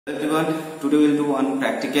Hello everyone, today we will do one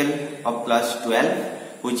practical of class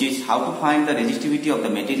 12, which is how to find the resistivity of the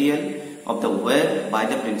material of the wire by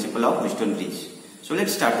the principle of wheatstone bridge. So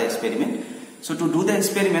let's start the experiment. So to do the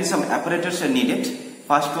experiment, some apparatus are needed.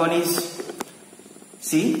 First one is,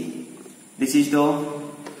 see, this is the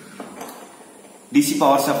DC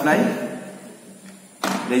power supply,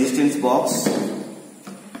 resistance box,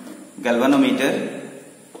 galvanometer,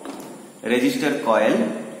 resistor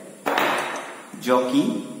coil,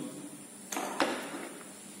 jockey,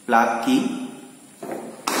 plug key,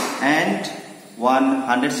 and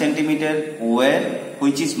 100 centimeter wire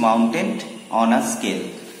which is mounted on a scale,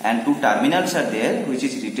 and two terminals are there which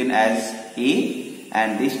is written as A,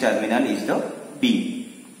 and this terminal is the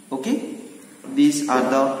B. Okay, these are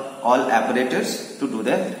the all apparatus to do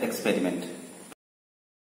the experiment.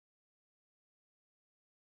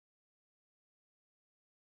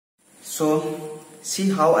 So see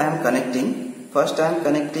how I am connecting. First I am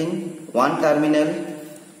connecting one terminal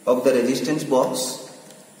of the resistance box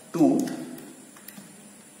to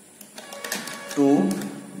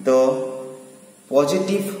the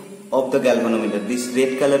positive of the galvanometer. This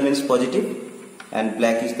red color means positive and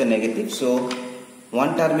black is the negative. So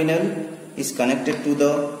one terminal is connected to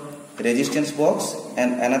the resistance box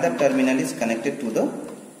and another terminal is connected to the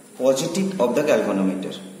positive of the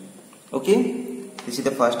galvanometer. Okay, this is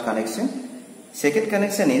the first connection. Second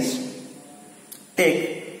connection is,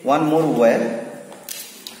 take one more wire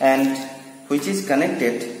and which is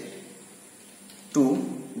connected to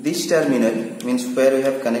this terminal, means where we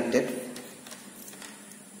have connected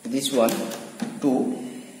this one to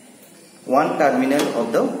one terminal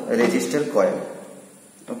of the resistor coil.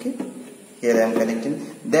 Okay, here I am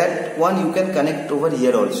connecting. That one you can connect over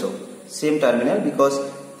here also, same terminal, because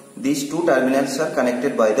these two terminals are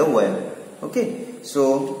connected by the wire. Okay,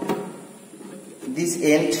 so this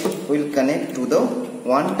end will connect to the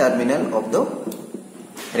one terminal of the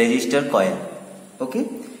resistor coil. Okay.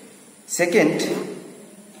 Second,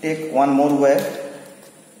 take one more wire.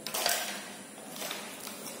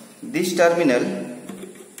 This terminal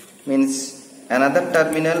means another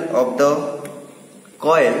terminal of the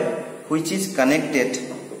coil which is connected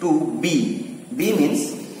to B. B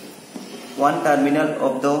means one terminal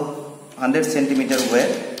of the 100 centimeter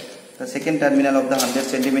wire, the second terminal of the 100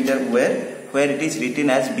 centimeter wire, where it is written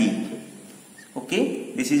as B.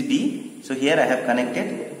 Okay, this is B. So here I have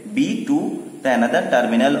connected B to the another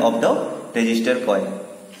terminal of the resistor coil.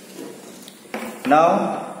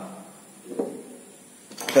 Now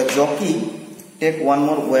the jockey, take one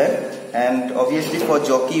more wire, and obviously for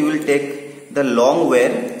jockey you will take the long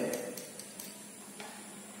wire.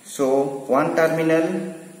 So one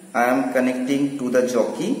terminal I am connecting to the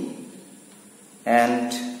jockey,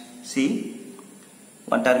 and see,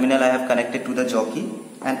 one terminal I have connected to the jockey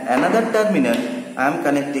and another terminal I am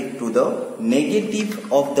connecting to the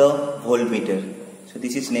negative of the voltmeter. So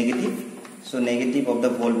this is negative, so negative of the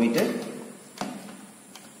voltmeter.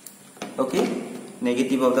 Okay,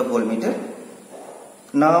 negative of the voltmeter.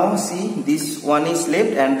 Now see, this one is left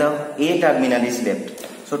and the A terminal is left.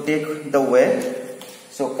 So take the wire,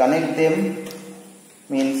 so connect them,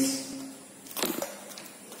 means,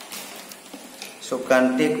 so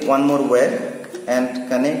can take one more wire and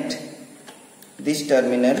connect this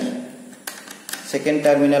terminal, second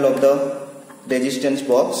terminal of the resistance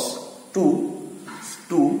box to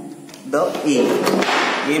the A.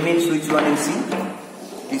 A means which one you see?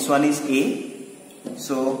 This one is A.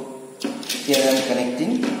 So here I am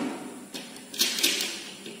connecting.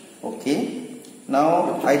 Okay.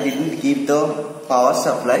 Now I didn't give the power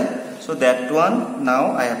supply, so that one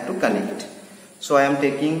now I have to connect. So I am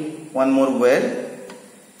taking one more wire.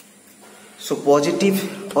 So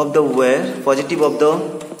positive of the wire, positive of the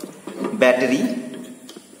battery,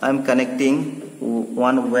 I am connecting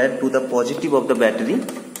one wire to the positive of the battery,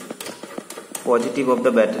 positive of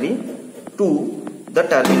the battery to the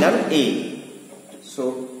terminal A.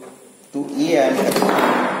 So to A I am connecting,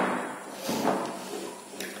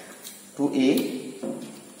 to A,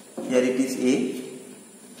 here it is A.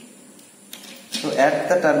 So at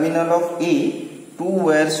the terminal of A, two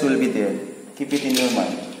wires will be there, keep it in your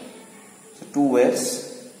mind. Two wires.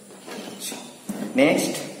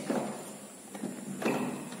 Next,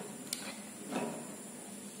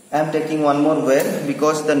 I am taking one more wire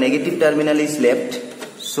because the negative terminal is left.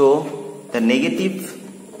 So the negative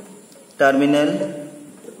terminal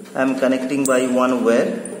I am connecting by one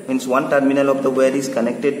wire, means one terminal of the wire is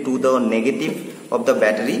connected to the negative of the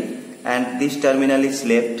battery and this terminal is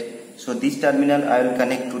left. So this terminal I will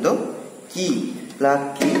connect to the key,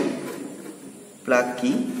 plug key.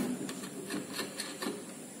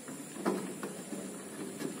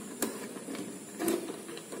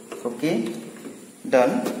 Okay,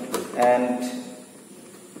 done. And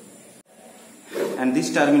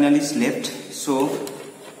this terminal is left. So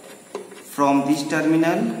from this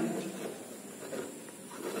terminal,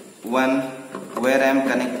 one where I am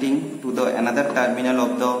connecting to the another terminal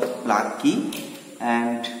of the plug key,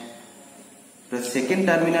 and the second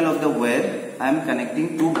terminal of the wire I am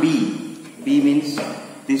connecting to B. B means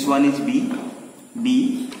this one is B.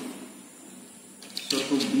 So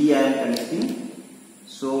to B I am connecting.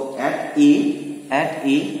 So at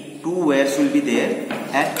A, two wires will be there.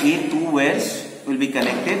 At A, two wires will be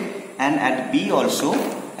connected, and at B also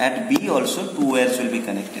two wires will be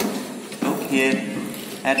connected. Look here,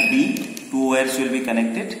 at B, two wires will be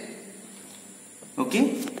connected.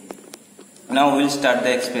 Okay. Now we will start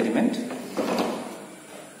the experiment.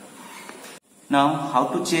 Now how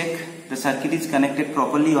to check the circuit is connected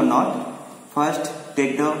properly or not? First,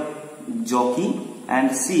 take the jockey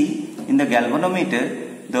and see in the galvanometer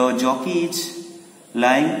the jockey is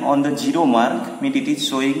lying on the 0 mark, means it is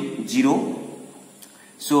showing 0.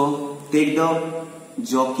 So take the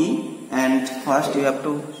jockey and first you have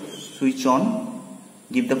to switch on,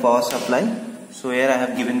 give the power supply. So here I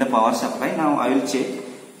have given the power supply. Now I will check.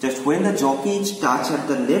 Just when the jockey is touched at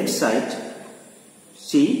the left side,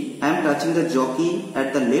 see, I am touching the jockey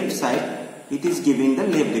at the left side, it is giving the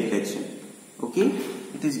left deflection. Okay,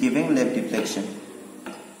 it is giving left deflection.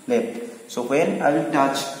 Left. So when I will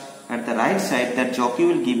touch at the right side, that jockey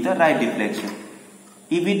will give the right deflection.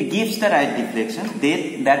 If it gives the right deflection,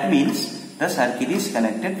 then that means the circuit is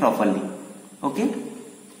connected properly. Okay.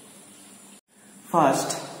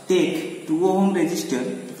 First, take 2 ohm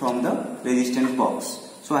resistor from the resistance box.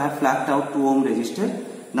 So I have flagged out 2 ohm resistor.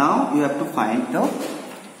 Now you have to find the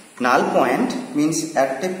null point, means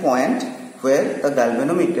at a point where the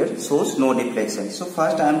galvanometer shows no deflection. So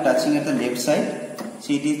first I am touching at the left side.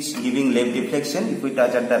 See, it is giving left deflection. If we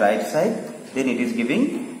touch at the right side, then it is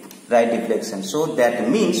giving right deflection. So that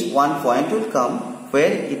means one point will come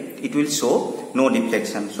where it will show no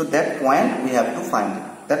deflection. So that point we have to find.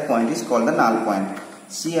 That point is called the null point.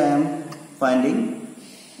 See, I am finding.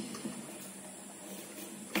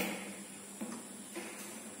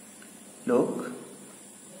 Look.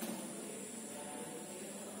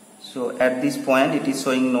 So at this point it is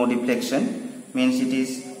showing no deflection, means it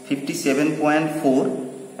is 57.4.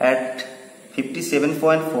 At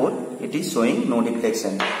 57.4 it is showing no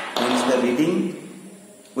deflection, means the reading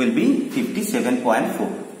will be 57.4.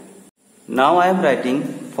 Now I am writing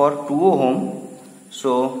for 2 ohm.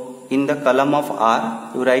 So in the column of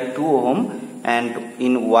R you write 2 ohm, and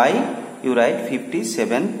in Y you write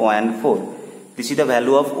 57.4. This is the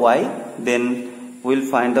value of Y. Then we will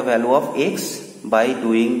find the value of X by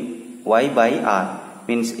doing Y by R,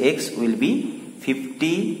 means X will be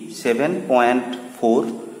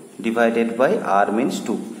 57.4 divided by R means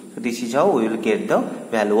 2. So this is how we will get the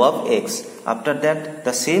value of X. After that,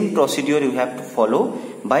 the same procedure you have to follow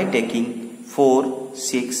by taking 4,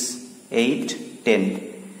 6, 8, 10.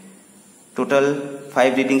 Total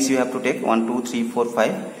 5 readings you have to take, 1, 2, 3, 4,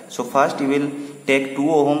 5. So first you will take 2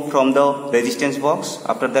 ohm from the resistance box,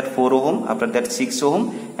 after that 4 ohm, after that 6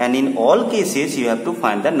 ohm, and in all cases you have to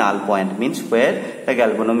find the null point, means where the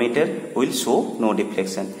galvanometer will show no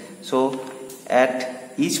deflection. So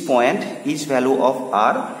at each point, each value of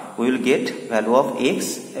R, we will get value of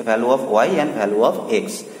X, value of Y and value of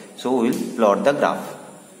X. So we will plot the graph.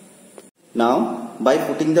 Now by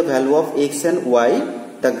putting the value of X and Y,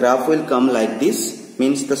 the graph will come like this,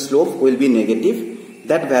 means the slope will be negative.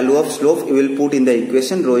 That value of slope you will put in the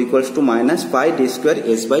equation, rho equals to minus pi d square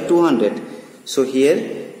s by 200. So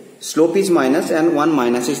here slope is minus and one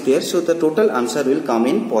minus is there, so the total answer will come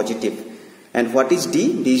in positive. And what is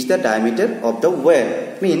D? D is the diameter of the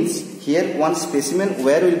wire. Means here one specimen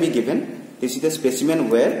wire will be given. This is the specimen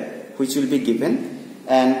wire which will be given,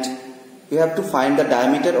 and you have to find the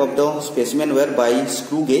diameter of the specimen wire by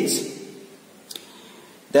screw gauge.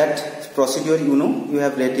 That procedure you know, you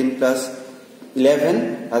have read in class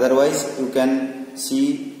 11. Otherwise you can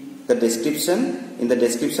see the description. In the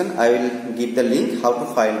description I will give the link how to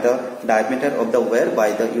find the diameter of the wire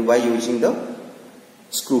by using the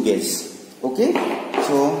screw gauge. Okay,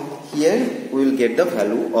 so here we will get the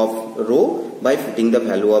value of rho by putting the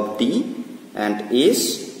value of D, and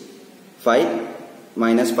S 5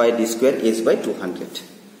 minus pi d square s by 200.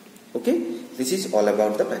 Okay, this is all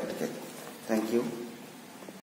about the practical. Thank you.